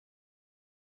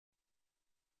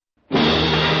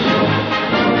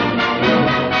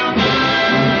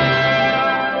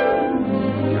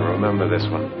this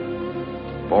one.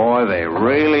 Boy, they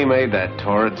really made that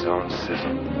torrid zone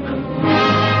sizzle.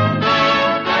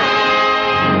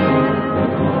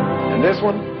 And this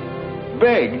one?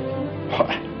 Big.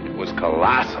 It was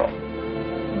colossal.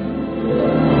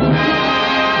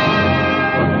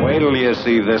 But wait till you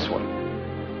see this one.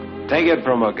 Take it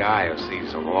from a guy who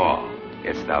sees them all.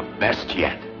 It's the best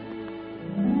yet.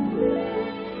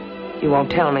 You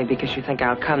won't tell me because you think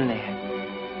I'll come there.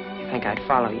 You think I'd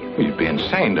follow you. Well, you'd be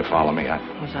insane to follow me.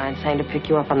 Was I insane to pick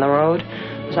you up on the road?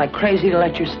 Was I crazy to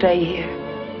let you stay here?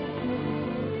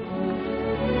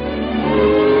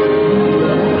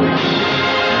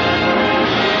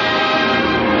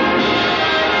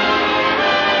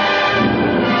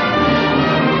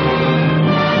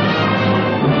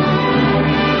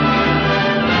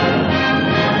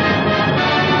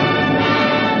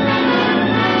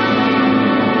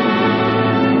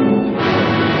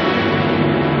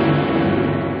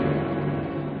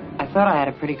 I thought I had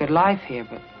a pretty good life here,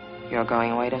 but your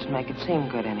going away doesn't make it seem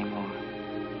good anymore.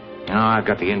 You know, I've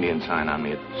got the Indian sign on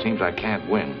me. It seems I can't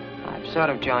win. I've sort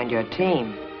of joined your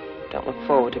team. Don't look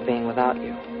forward to being without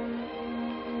you.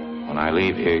 When I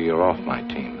leave here, you're off my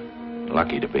team.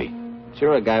 Lucky to be.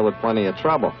 You're a guy with plenty of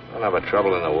trouble. I'll have a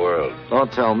trouble in the world.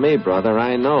 Don't tell me, brother.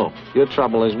 I know. Your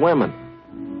trouble is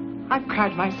women. I've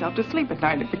cried myself to sleep at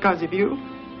night because of you.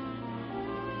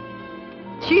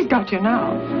 She's got you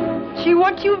now. She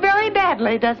wants you very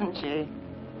badly, doesn't she?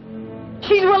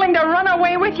 She's willing to run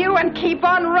away with you and keep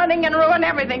on running and ruin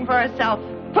everything for herself.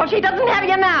 So she doesn't have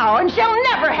you now, and she'll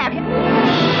never have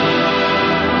you.